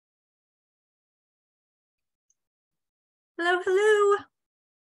Hello, hello.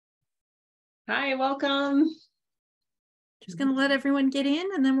 Hi, welcome. Just going to let everyone get in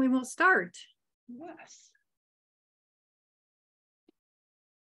and then we will start. Yes.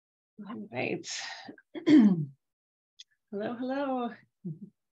 All right. Hello, hello.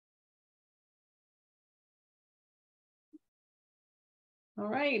 All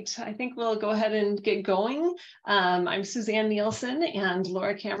right, I think we'll go ahead and get going. I'm Suzanne Nielsen and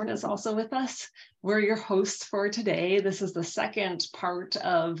Laura Cameron is also with us. We're your hosts for today. This is the second part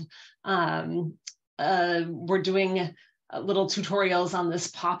of, we're doing little tutorials on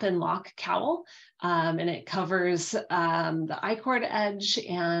this pop and lock cowl. And it covers the I-cord edge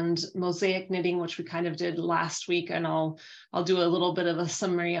and mosaic knitting, which we kind of did last week. And I'll do a little bit of a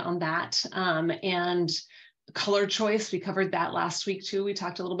summary on that. And color choice, we covered that last week too. We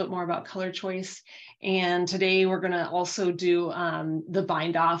talked a little bit more about color choice. And today we're going to also do the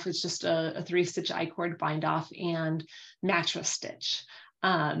bind off. It's just a 3-stitch I-cord bind off and mattress stitch.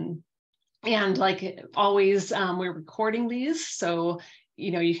 And like always, we're recording these, so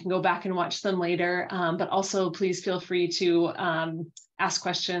you can go back and watch them later, but also please feel free to ask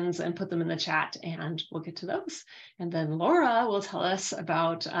questions and put them in the chat and we'll get to those. And then Laura will tell us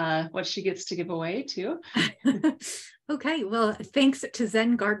about what she gets to give away too. Okay, well, thanks to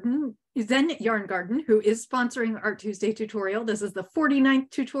Zen Yarn Garden, who is sponsoring Art Tuesday tutorial. This is the 49th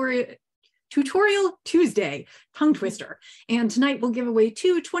Tutorial Tuesday, tongue twister. And tonight we'll give away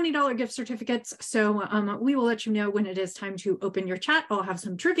 2 $20 gift certificates. So we will let you know when it is time to open your chat. I'll have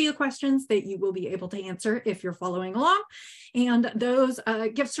some trivia questions that you will be able to answer if you're following along. And those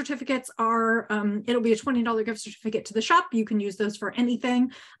gift certificates are, it'll be a $20 gift certificate to the shop. You can use those for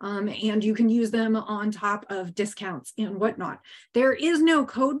anything. And you can use them on top of discounts and whatnot. There is no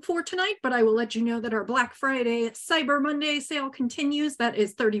code for tonight, but I will let you know that our Black Friday Cyber Monday sale continues. That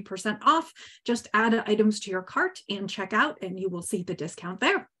is 30% off. Just add items to your cart and check out and you will see the discount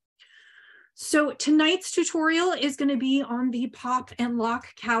there. So tonight's tutorial is going to be on the Pop and Lock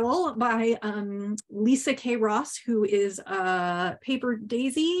Cowl by Lisa K. Ross, who is Paper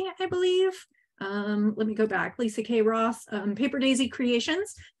Daisy, I believe. Let me go back. Lisa K. Ross, Paper Daisy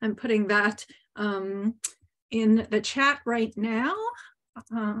Creations. I'm putting that in the chat right now.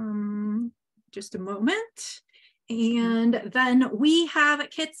 Just a moment. And then we have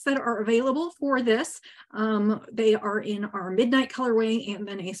kits that are available for this. They are in our Midnight colorway and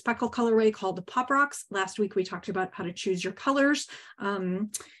then a speckle colorway called the Pop Rocks. Last week we talked about how to choose your colors.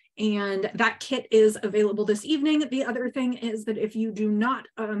 And that kit is available this evening. The other thing is that if you do not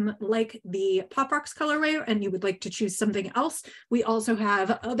like the Pop Rocks colorway and you would like to choose something else, we also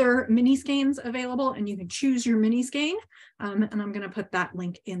have other mini skeins available and you can choose your mini skein. And I'm going to put that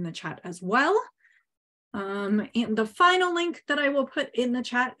link in the chat as well. And the final link that I will put in the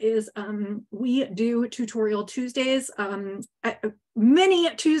chat is we do Tutorial Tuesdays,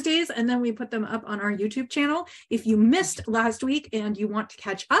 many Tuesdays, and then we put them up on our YouTube channel. If you missed last week and you want to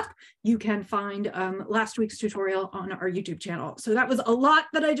catch up, you can find last week's tutorial on our YouTube channel. So that was a lot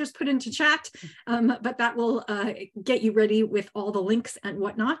that I just put into chat, but that will get you ready with all the links and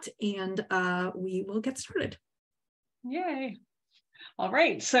whatnot, and we will get started. Yay. All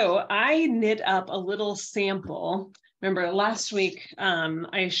right, so I knit up a little sample. Remember last week,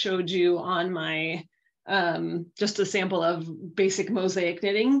 I showed you on my, just a sample of basic mosaic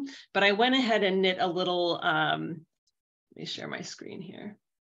knitting, but I went ahead and knit a little, let me share my screen here.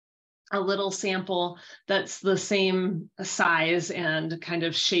 A little sample that's the same size and kind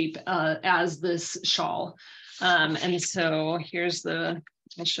of shape as this shawl. And so here's I'll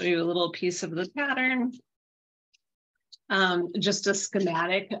show you a little piece of the pattern. Just a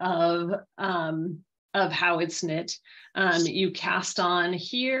schematic of how it's knit. You cast on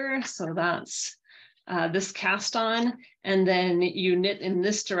here, so that's this cast on, and then you knit in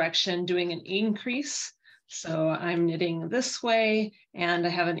this direction doing an increase. So I'm knitting this way and I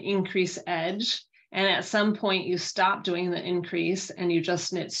have an increase edge. And at some point you stop doing the increase and you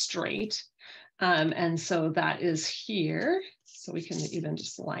just knit straight. And so that is here. So we can even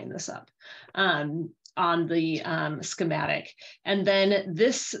just line this up. On the schematic. And then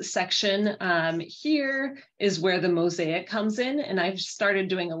this section here is where the mosaic comes in. And I've started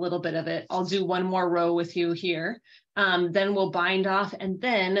doing a little bit of it. I'll do one more row with you here. Then we'll bind off and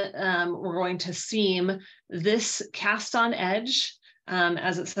then we're going to seam this cast on edge,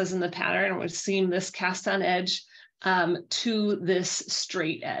 as it says in the pattern, we'll seam this cast on edge to this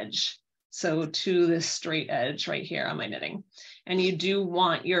straight edge. So to this straight edge right here on my knitting. And you do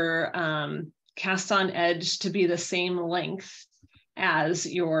want your cast on edge to be the same length as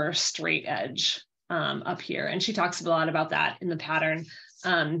your straight edge up here. And she talks a lot about that in the pattern.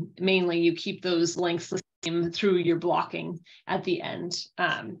 mainly you keep those lengths the same through your blocking at the end.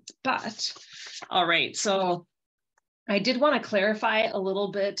 But all right, so I did want to clarify a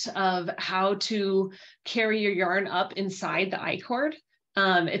little bit of how to carry your yarn up inside the I-cord.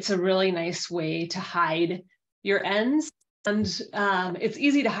 It's a really nice way to hide your ends. And it's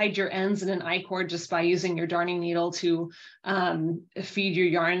easy to hide your ends in an I-cord just by using your darning needle to feed your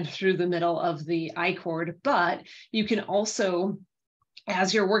yarn through the middle of the I-cord. But you can also,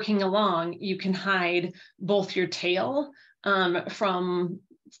 as you're working along, you can hide both your tail from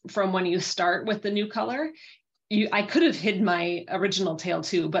when you start with the new color. I could have hid my original tail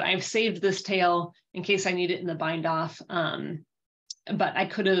too, but I've saved this tail in case I need it in the bind off. But I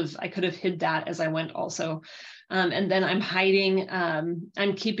could have hid that as I went also. And then I'm hiding,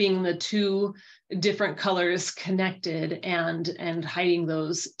 I'm keeping the two different colors connected and hiding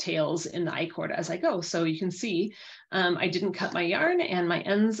those tails in the I-cord as I go. So you can see I didn't cut my yarn and my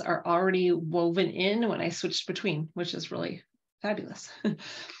ends are already woven in when I switched between, which is really fabulous.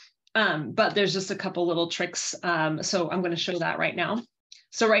 But there's just a couple little tricks. So I'm going to show that right now.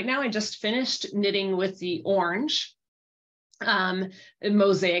 So right now I just finished knitting with the orange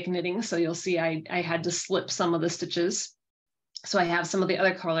mosaic knitting. So you'll see I had to slip some of the stitches. So I have some of the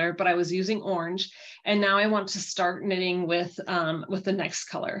other color, but I was using orange. And now I want to start knitting with the next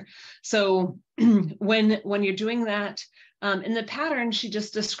color. So when you're doing that, in the pattern, she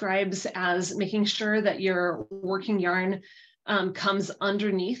just describes as making sure that your working yarn comes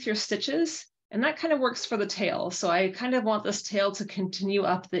underneath your stitches. And that kind of works for the tail. So I kind of want this tail to continue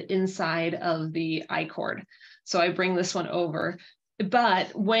up the inside of the I-cord. So I bring this one over.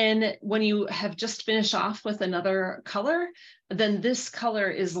 But when you have just finished off with another color, then this color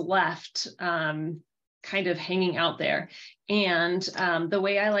is left kind of hanging out there. And the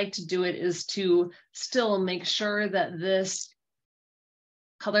way I like to do it is to still make sure that this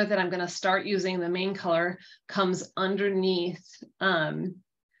color that I'm going to start using, the main color, comes underneath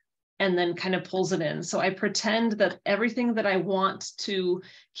and then kind of pulls it in. So I pretend that everything that I want to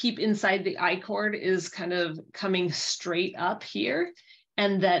keep inside the I-cord is kind of coming straight up here,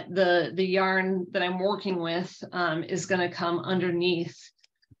 and that the yarn that I'm working with is going to come underneath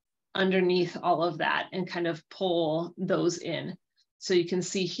all of that and kind of pull those in. So you can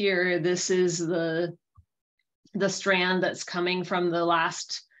see here, this is the strand that's coming from the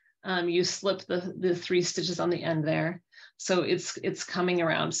last, you slip the 3 stitches on the end there. So it's coming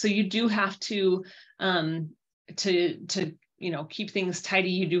around. So you do have to keep things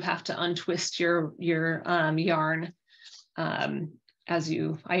tidy. You do have to untwist your yarn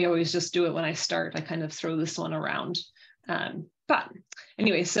I always just do it when I start. I kind of throw this one around. But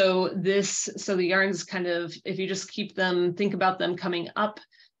anyway, so the yarns kind of, if you just keep them, think about them coming up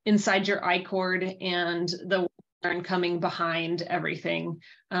inside your I-cord and the yarn coming behind everything,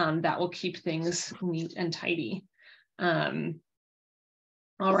 that will keep things neat and tidy. All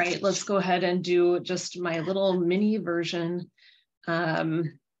right, let's go ahead and do just my little mini version.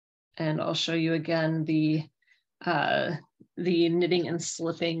 And I'll show you again the knitting and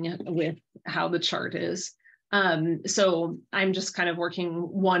slipping with how the chart is. So I'm just kind of working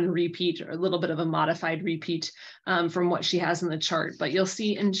one repeat, or a little bit of a modified repeat from what she has in the chart. But you'll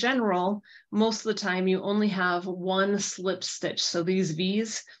see in general, most of the time you only have one slip stitch. So these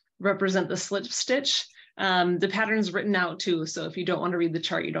V's represent the slip stitch. The pattern's written out too, so if you don't want to read the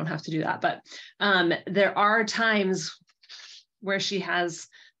chart, you don't have to do that. But there are times where she has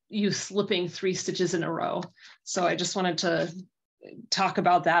you slipping 3 stitches in a row. So I just wanted to talk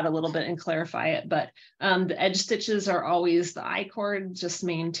about that a little bit and clarify it. But the edge stitches are always the I-cord, just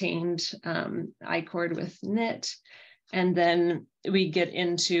maintained I-cord with knit. And then we get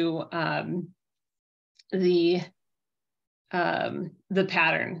into the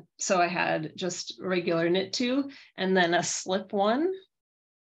pattern. So I had just regular knit 2 and then a slip 1.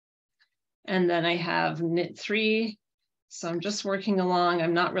 And then I have knit 3. So I'm just working along.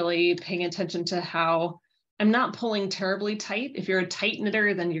 I'm not really paying attention to how, I'm not pulling terribly tight. If you're a tight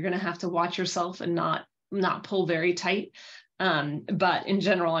knitter, then you're going to have to watch yourself and not pull very tight. But in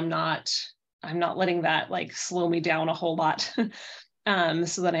general, I'm not letting that like slow me down a whole lot.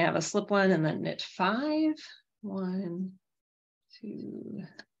 So then I have a slip 1 and then knit 5. 1, 2,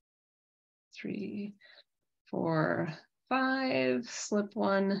 3, 4, 5, slip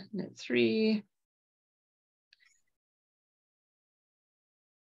 1, knit 3,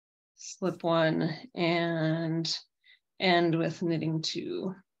 slip 1, and end with knitting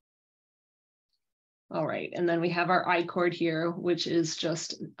 2. All right, and then we have our I-cord here, which is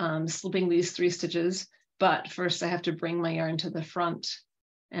just slipping these 3 stitches, but first I have to bring my yarn to the front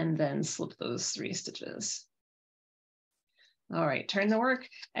and then slip those 3 stitches. All right, turn the work.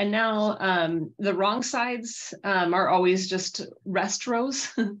 And now the wrong sides are always just rest rows.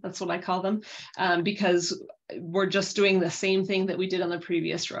 That's what I call them, because we're just doing the same thing that we did on the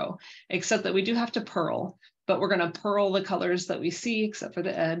previous row, except that we do have to purl, but we're going to purl the colors that we see except for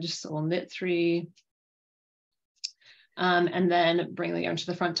the edge. So we'll knit 3. And then bring the yarn to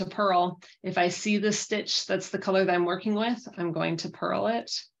the front to purl. If I see the stitch that's the color that I'm working with, I'm going to purl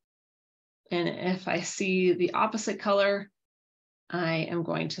it. And if I see the opposite color, I am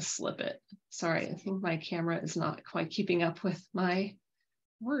going to slip it. Sorry, I think my camera is not quite keeping up with my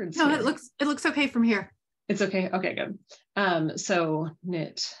words. No, here. it looks okay from here. It's okay. Okay, good. So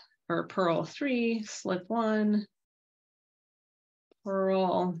knit or purl 3, slip 1,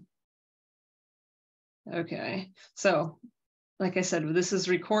 purl. Okay, so like I said, this is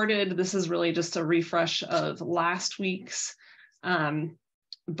recorded. This is really just a refresh of last week's,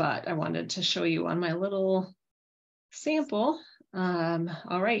 but I wanted to show you on my little sample. All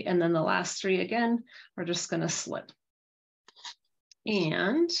right, and then the last 3 again, we're just going to slip.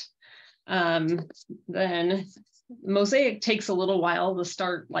 And then mosaic takes a little while to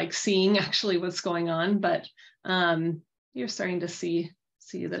start like seeing actually what's going on, but you're starting to see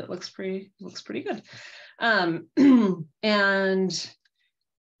that it looks pretty good. And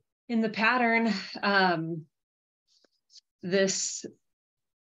in the pattern,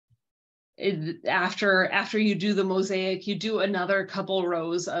 after you do the mosaic, you do another couple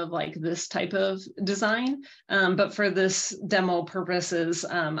rows of like this type of design. But for this demo purposes,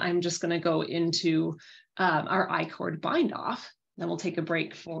 I'm just going to go into our I-cord bind off. Then we'll take a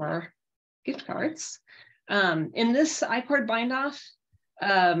break for gift cards. In this I-cord bind off,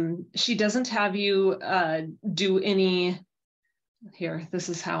 she doesn't have you do any. Here, this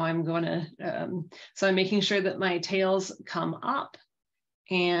is how I'm going to. So I'm making sure that my tails come up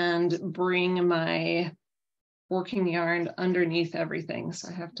and bring my working yarn underneath everything. So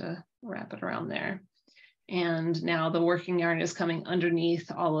I have to wrap it around there. And now the working yarn is coming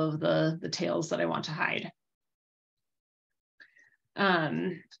underneath all of the tails that I want to hide.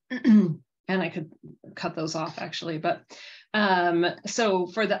 And I could cut those off actually, but so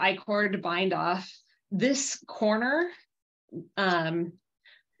for the I-cord bind off, this corner,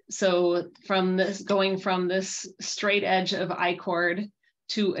 so from this, going from this straight edge of I-cord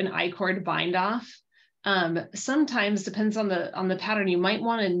to an I-cord bind off, sometimes depends on the pattern, you might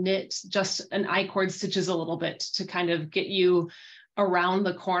want to knit just an I-cord stitches a little bit to kind of get you around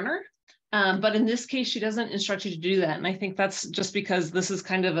the corner. But in this case, she doesn't instruct you to do that. And I think that's just because this is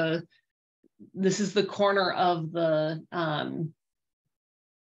kind of this is the corner of the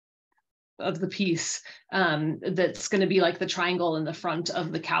piece that's going to be like the triangle in the front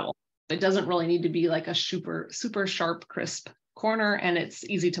of the cowl. It doesn't really need to be like a super sharp, crisp corner, and it's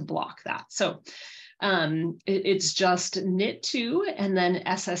easy to block that. So it's just knit 2 and then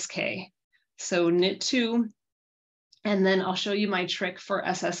SSK. So knit 2, and then I'll show you my trick for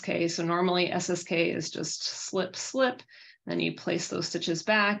SSK. So normally SSK is just slip, slip, then you place those stitches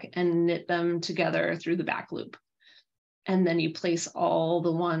back and knit them together through the back loop. And then you place all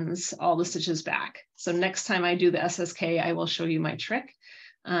the stitches back. So next time I do the SSK, I will show you my trick.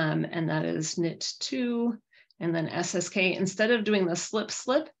 And that is knit 2 and then SSK. Instead of doing the slip,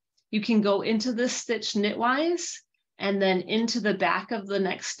 slip, you can go into this stitch knitwise and then into the back of the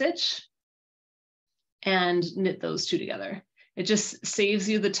next stitch and knit those 2 together. It just saves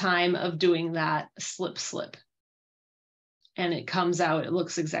you the time of doing that slip, slip. And it comes out, it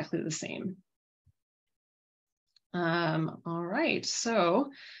looks exactly the same. All right, so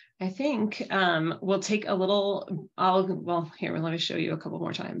I think we'll take a little, well, here, let me show you a couple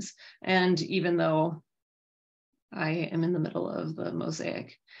more times. And even though I am in the middle of the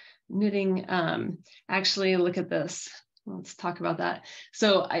mosaic knitting, actually look at this. Let's talk about that.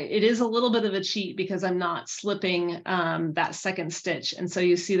 So it is a little bit of a cheat because I'm not slipping that second stitch. And so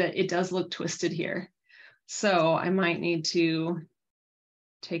you see that it does look twisted here. So I might need to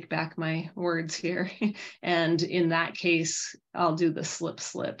take back my words here. And in that case, I'll do the slip,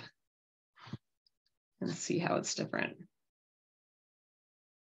 slip and see how it's different.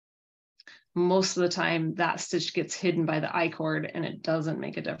 Most of the time that stitch gets hidden by the I-cord and it doesn't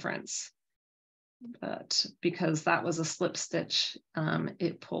make a difference. But because that was a slip stitch,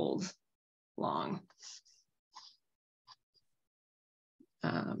 it pulled long.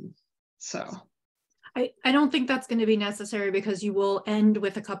 So I don't think that's going to be necessary because you will end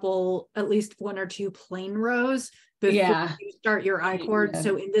with a couple, at least 1 or 2 plain rows before you start your I-cord.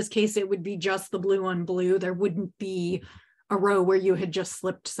 So in this case, it would be just the blue on blue. There wouldn't be a row where you had just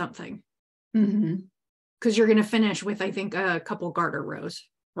slipped something. Because you're going to finish with, I think, a couple garter rows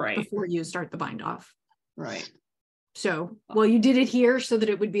before you start the bind off. Right. So, well, you did it here so that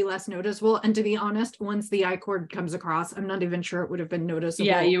it would be less noticeable. And to be honest, once the I-cord comes across, I'm not even sure it would have been noticeable.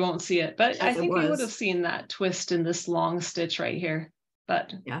 Yeah, you won't see it, but I think we would have seen that twist in this long stitch right here.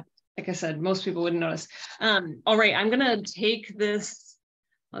 But yeah, like I said, most people wouldn't notice. All right, I'm gonna take this,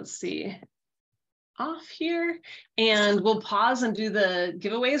 let's see, off here, and we'll pause and do the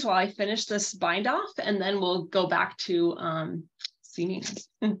giveaways while I finish this bind off, and then we'll go back to seaming.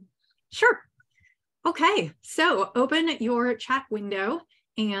 Sure. Okay, so open your chat window,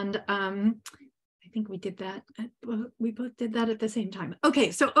 and I think we did that. We both did that at the same time. Okay,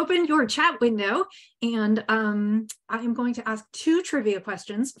 so open your chat window, and I am going to ask 2 trivia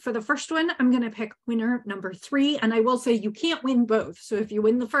questions. For the first one, I'm going to pick winner number 3, and I will say you can't win both. So if you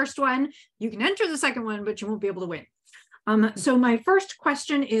win the first one, you can enter the second one, but you won't be able to win. So my first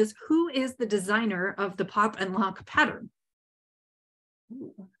question is, who is the designer of the pop and lock pattern?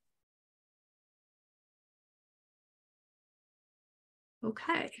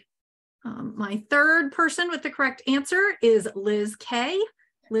 Okay. My third person with the correct answer is Liz K.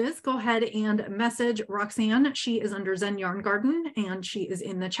 Liz, go ahead and message Roxanne. She is under Zen Yarn Garden, and she is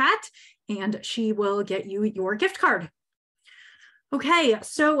in the chat, and she will get you your gift card. Okay,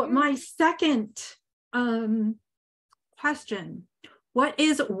 so my second question. What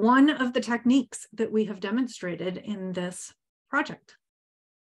is one of the techniques that we have demonstrated in this project?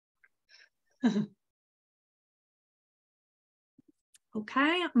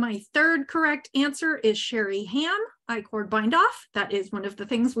 Okay, my third correct answer is Sherry Ham, I-cord bind off. That is one of the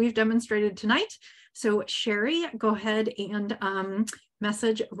things we've demonstrated tonight. So Sherry, go ahead and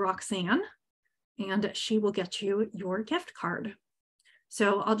message Roxanne, and she will get you your gift card.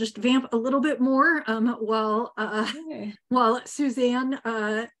 So I'll just vamp a little bit more while Suzanne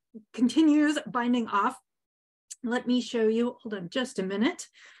continues binding off. Let me show you, hold on just a minute.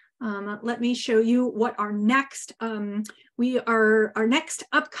 Let me show you what our next, our next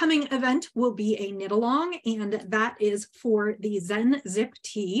upcoming event will be a knit along, and that is for the Zen Zip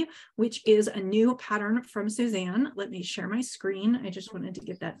Tee, which is a new pattern from Suzanne. Let me share my screen. I just wanted to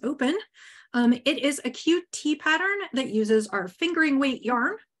get that open. It is a cute tee pattern that uses our fingering weight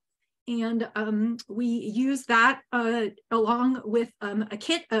yarn. And we use that along with a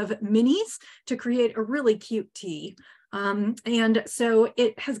kit of minis to create a really cute tee. And so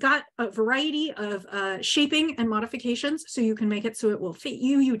it has got a variety of shaping and modifications, so you can make it so it will fit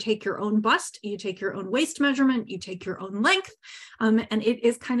you. You take your own bust, you take your own waist measurement, you take your own length, and it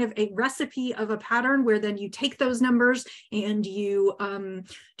is kind of a recipe of a pattern where then you take those numbers and you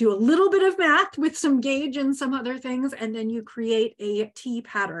do a little bit of math with some gauge and some other things, and then you create a tee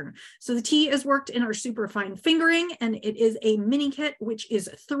pattern. So the tee is worked in our super fine fingering, and it is a mini kit, which is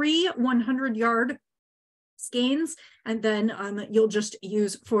 3 100-yard skeins, and then you'll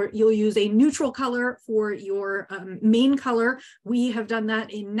use a neutral color for your main color. We have done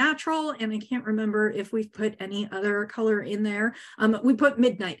that in natural, and I can't remember if we've put any other color in there. We put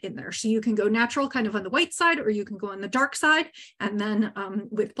midnight in there, so you can go natural kind of on the white side, or you can go on the dark side, and then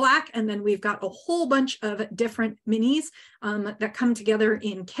with black. And then we've got a whole bunch of different minis that come together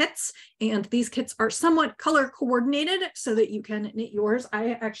in kits, and these kits are somewhat color coordinated so that you can knit yours.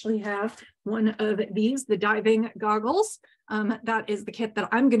 I actually have one of these, the diving goggles. That is the kit that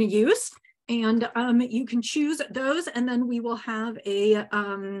I'm going to use, and you can choose those, and then we will have a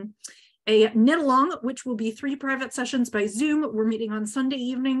knit along, which will be 3 private sessions by Zoom. We're meeting on Sunday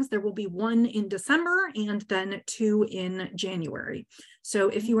evenings. There will be 1 in December and then 2 in January. So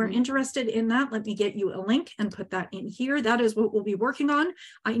if you are interested in that, let me get you a link and put that in here. That is what we'll be working on.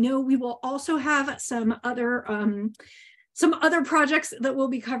 I know we will also have some other projects that we'll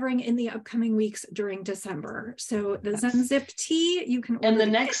be covering in the upcoming weeks during December. So the Zen Zip Tee, you can order. And the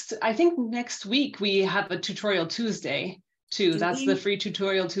next, I think next week we have a tutorial Tuesday too. That's the free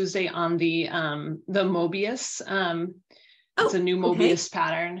tutorial Tuesday on the Mobius. It's a new Mobius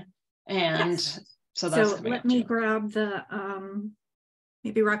pattern. And so that's coming let me grab the,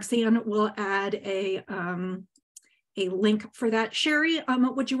 maybe Roxanne will add a link for that. Sherry,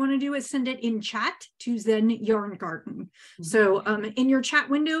 what you want to do is send it in chat to Zen Yarn Garden. So in your chat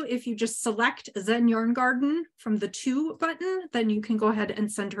window, if you just select Zen Yarn Garden from the To button, then you can go ahead and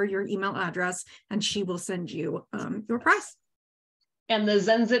send her your email address, and she will send you your prize. And the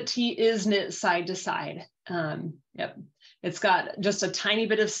Zen Zip Tee is knit side to side. Yep. It's got just a tiny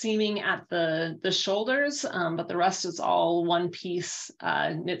bit of seaming at the shoulders, but the rest is all one piece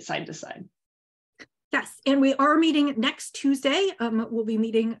knit side to side. Yes, and we are meeting next Tuesday. We'll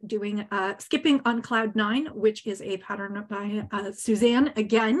be doing Skipping on Cloud 9, which is a pattern by Suzanne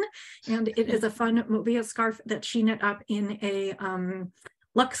again. And it is a fun Mobius scarf that she knit up in a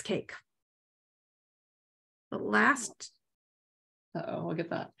Lux cake. the last. Uh-oh, we'll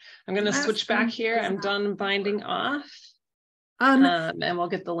get that. I'm going to switch back here. I'm done binding off. And we'll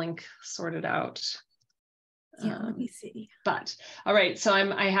get the link sorted out. Yeah, let me see. But all right, so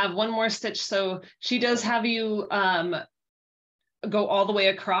I have one more stitch. So she does have you go all the way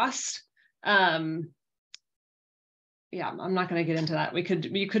across. Yeah, I'm not going to get into that.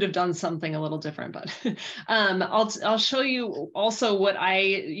 You could have done something a little different, but I'll show you also what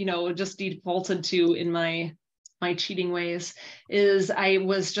I just defaulted to in my cheating ways is I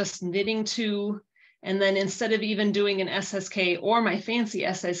was just knitting 2, and then instead of even doing an SSK or my fancy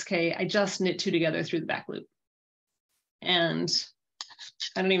SSK, I just knit 2 together through the back loop. And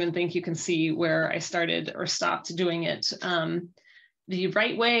I don't even think you can see where I started or stopped doing it the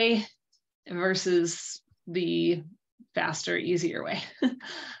right way versus the faster, easier way.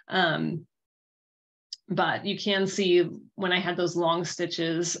 But you can see when I had those long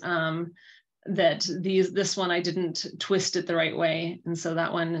stitches that this one I didn't twist it the right way, and so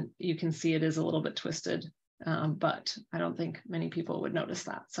that one you can see it is a little bit twisted, but I don't think many people would notice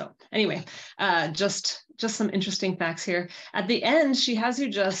that. So anyway, just some interesting facts here. At the end, she has you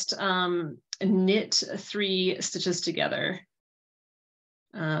just knit 3 stitches together.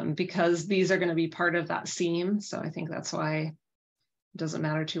 Because these are going to be part of that seam. So I think that's why it doesn't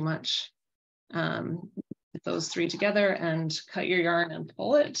matter too much. Put those 3 together and cut your yarn and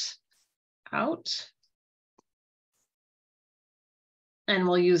pull it out. And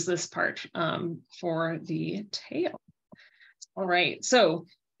we'll use this part for the tail. All right, so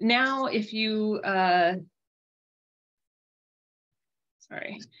now if you,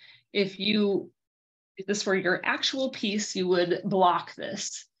 if this were your actual piece, you would block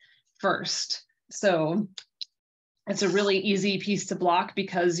this first. So it's a really easy piece to block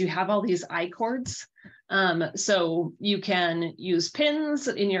because you have all these I-cords. So you can use pins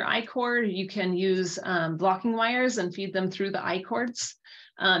in your I-cord, you can use blocking wires and feed them through the I-cords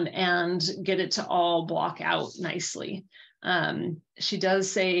and get it to all block out nicely. She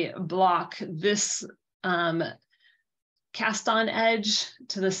does say block this cast on edge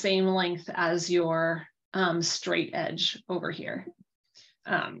to the same length as your straight edge over here.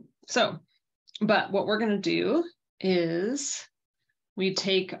 But what we're going to do is we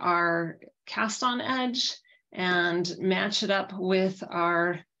take our cast on edge and match it up with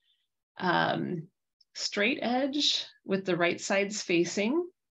our straight edge with the right sides facing,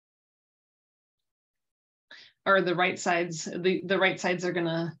 or the right sides, the right sides are going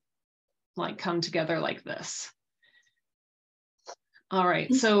to like come together like this. All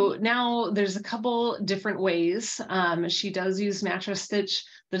right, so now there's a couple different ways. She does use mattress stitch.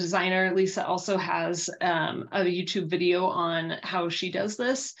 The designer, Lisa, also has a YouTube video on how she does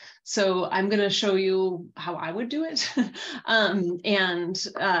this. So I'm gonna show you how I would do it.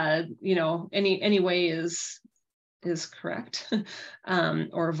 Any way is correct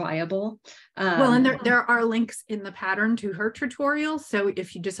or viable. Well, and there are links in the pattern to her tutorial. So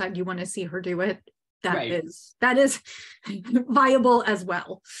if you decide you want to see her do it, that is viable as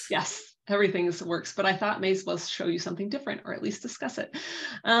well. Yes, everything works, but I thought may as well show you something different, or at least discuss it.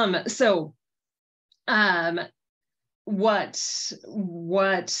 What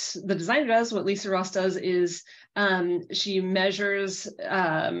the designer does, what Lisa Ross does, is she measures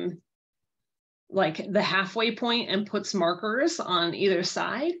like the halfway point and puts markers on either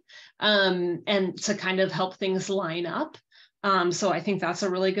side, and to kind of help things line up. So I think that's a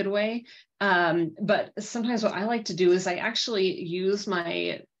really good way. But sometimes what I like to do is I actually use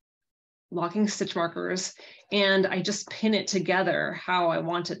my locking stitch markers and I just pin it together how I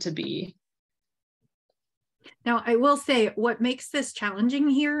want it to be. Now, I will say what makes this challenging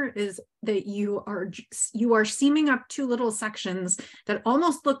here is that you are seaming up 2 little sections that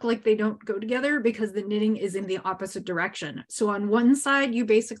almost look like they don't go together because the knitting is in the opposite direction. So on one side, you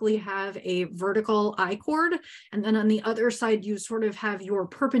basically have a vertical I-cord, and then on the other side, you sort of have your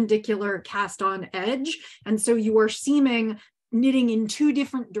perpendicular cast on edge. And so you are seaming knitting in 2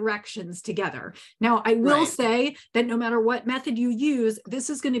 different directions together. Now, I will say that no matter what method you use, this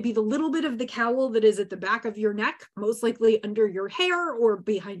is going to be the little bit of the cowl that is at the back of your neck, most likely under your hair or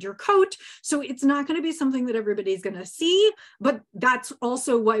behind your coat. So it's not going to be something that everybody's going to see, but that's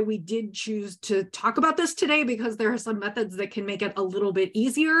also why we did choose to talk about this today, because there are some methods that can make it a little bit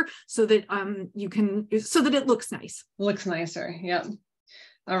easier so that so that it looks nice. Looks nicer. Yep.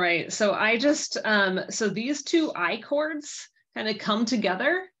 All right. So I just, so these 2 I-cords kind of come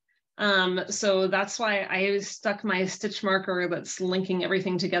together. So that's why I stuck my stitch marker that's linking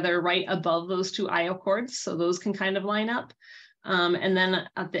everything together right above those 2 I-cords. So those can kind of line up. And then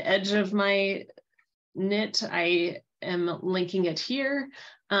at the edge of my knit, I am linking it here.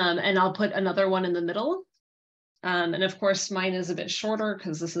 And I'll put another one in the middle. And of course, mine is a bit shorter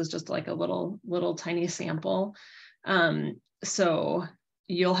because this is just like a little tiny sample. So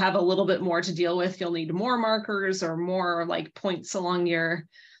you'll have a little bit more to deal with. You'll need more markers or more like points along your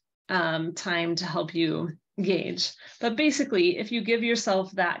time to help you gauge. But basically, if you give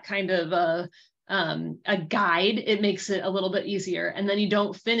yourself that kind of a guide, it makes it a little bit easier. And then you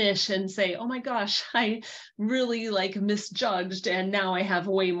don't finish and say, oh my gosh, I really like misjudged and now I have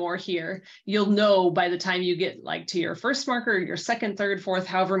way more here. You'll know by the time you get like to your first marker, your second, third, fourth,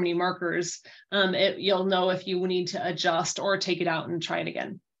 however many markers, you'll know if you need to adjust or take it out and try it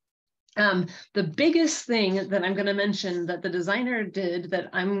again. The biggest thing that I'm going to mention that the designer did that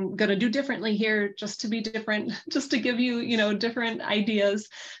I'm going to do differently here, just to be different, just to give you, different ideas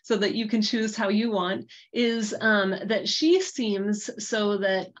so that you can choose how you want, is that she seams so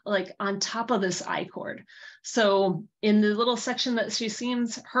that like on top of this I-cord. So in the little section that she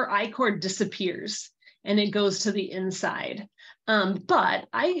seams, her I-cord disappears and it goes to the inside. But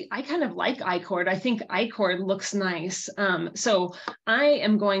I kind of like I-cord. I think I-cord looks nice. So I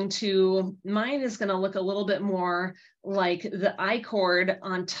am going to, mine is going to look a little bit more like the I-cord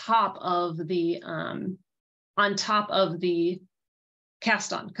on top of the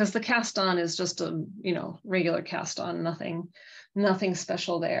cast on, because the cast on is just a, regular cast on, nothing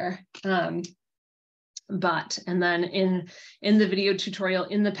special there. And then in the video tutorial,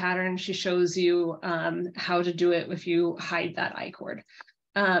 in the pattern, she shows you how to do it if you hide that I-cord.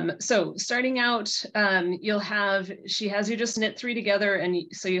 So starting out, she has you just knit 3 together. And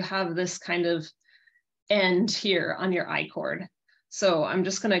so you have this kind of end here on your I-cord. So I'm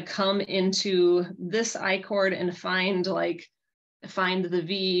just going to come into this I-cord and find the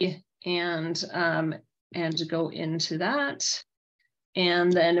V and go into that.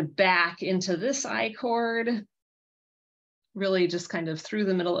 And then back into this I-cord, really just kind of through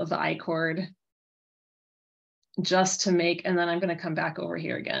the middle of the I-cord, just to make, and then I'm going to come back over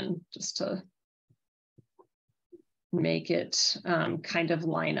here again, just to make it kind of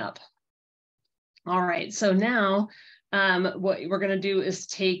line up. All right, so now what we're going to do is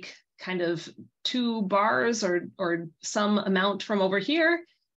take kind of 2 bars or some amount from over here,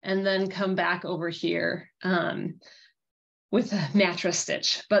 and then come back over here with a mattress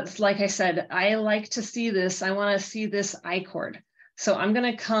stitch. But like I said, I like to see this. I want to see this I-cord. So I'm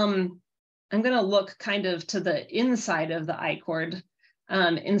going to look kind of to the inside of the I-cord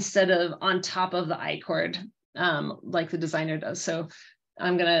instead of on top of the I-cord like the designer does. So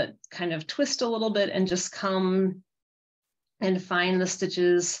I'm going to kind of twist a little bit and just come and find the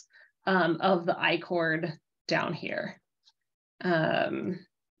stitches of the I-cord down here.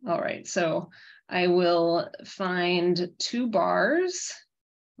 All right, so I will find 2 bars.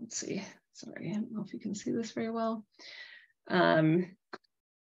 Let's see, sorry, I don't know if you can see this very well.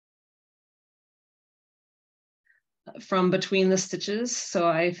 From between the stitches. So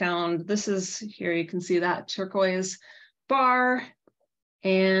I found, this is here, you can see that turquoise bar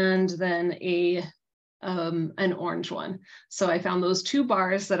and then an orange one. So I found those 2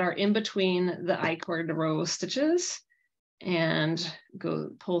 bars that are in between the I-cord row stitches and go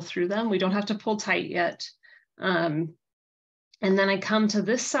pull through them. We don't have to pull tight yet. And then I come to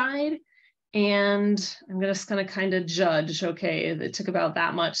this side and I'm just going to kind of judge, okay, it took about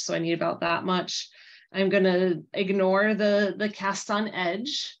that much, so I need about that much. I'm going to ignore the cast on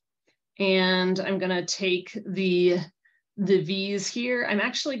edge and I'm going to take the V's here. I'm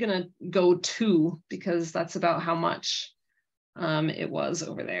actually going to go 2 because that's about how much it was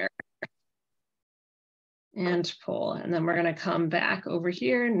over there. And pull, and then we're going to come back over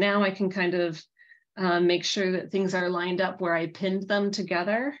here. Now I can kind of make sure that things are lined up where I pinned them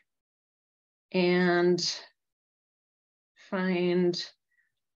together and find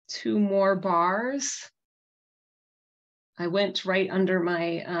 2 more bars. I went right under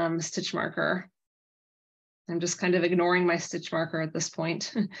my stitch marker. I'm just kind of ignoring my stitch marker at this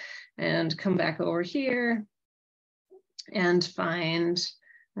point and come back over here and find,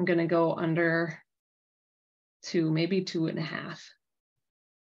 I'm going to go under 2, maybe 2.5.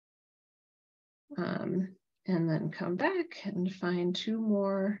 And then come back and find 2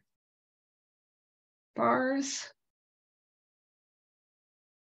 more bars.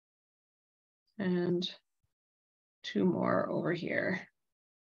 And 2 more over here.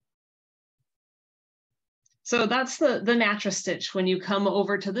 So that's the mattress stitch. When you come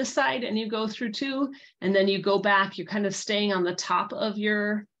over to this side and you go through 2, and then you go back, you're kind of staying on the top of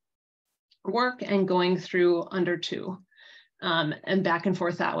your work and going through under 2 and back and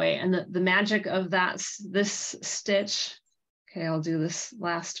forth that way. And the magic of this stitch, okay, I'll do this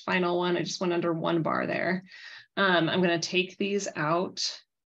last final one. I just went under 1 bar there. I'm going to take these out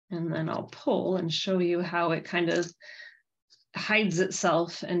And then I'll pull and show you how it kind of hides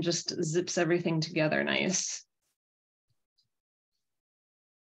itself and just zips everything together nice.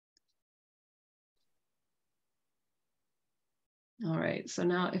 All right, so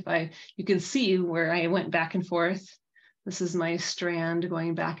now you can see where I went back and forth. This is my strand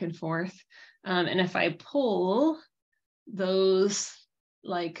going back and forth. And if I pull, those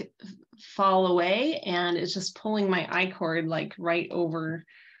like fall away, and it's just pulling my I-cord like right over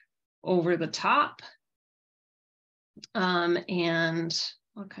the top. And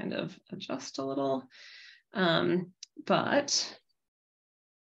I'll kind of adjust a little, but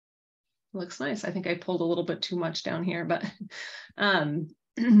looks nice. I think I pulled a little bit too much down here, but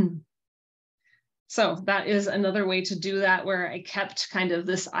so that is another way to do that, where I kept kind of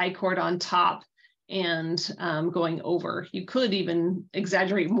this I-cord on top and going over. You could even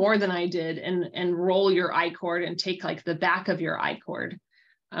exaggerate more than I did and roll your I-cord and take like the back of your I-cord.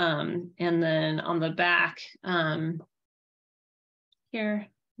 And then on the back here,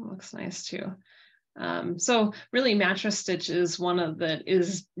 it looks nice too. So really mattress stitch is one of that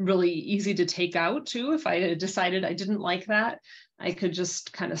is really easy to take out too. If I decided I didn't like that, I could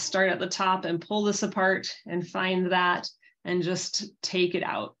just kind of start at the top and pull this apart and find that and just take it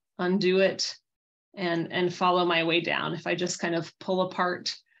out, undo it, and follow my way down. If I just kind of pull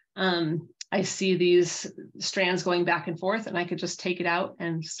apart, I see these strands going back and forth, and I could just take it out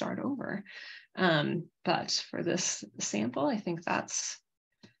and start over. But for this sample, I think that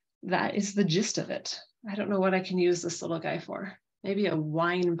is the gist of it. I don't know what I can use this little guy for. Maybe a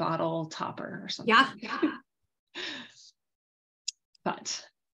wine bottle topper or something. Yeah. But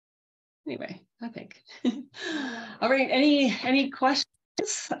anyway, I think. All right, any questions?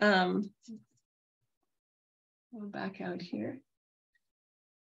 We'll back out here.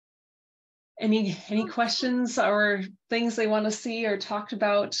 Any questions or things they want to see or talked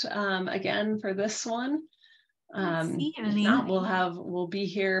about again for this one? If not, we'll be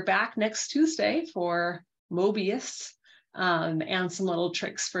here back next Tuesday for Mobius and some little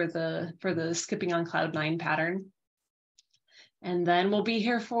tricks for the skipping on cloud 9 pattern. And then we'll be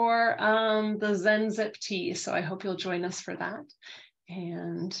here for the Zen Zip Tea. So I hope you'll join us for that.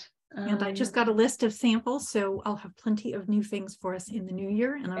 And I just got a list of samples, so I'll have plenty of new things for us in the new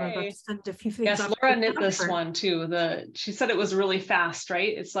year. And I'm about to send a few things. Yes, Laura knit this one too. She said it was really fast,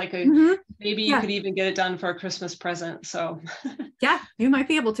 right? It's like maybe you could even get it done for a Christmas present. So yeah, you might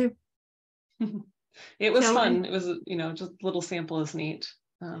be able to. It was fun. It was, just a little sample is neat.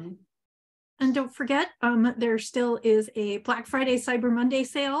 And don't forget, there still is a Black Friday, Cyber Monday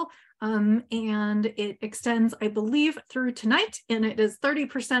sale. And it extends, I believe, through tonight, and it is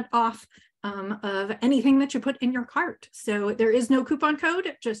 30% off of anything that you put in your cart. So there is no coupon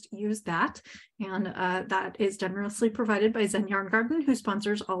code, just use that. And that is generously provided by Zen Yarn Garden, who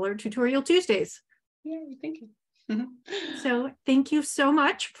sponsors all our Tutorial Tuesdays. Yay, thank you. So thank you so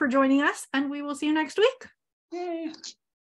much for joining us, and we will see you next week. Yay.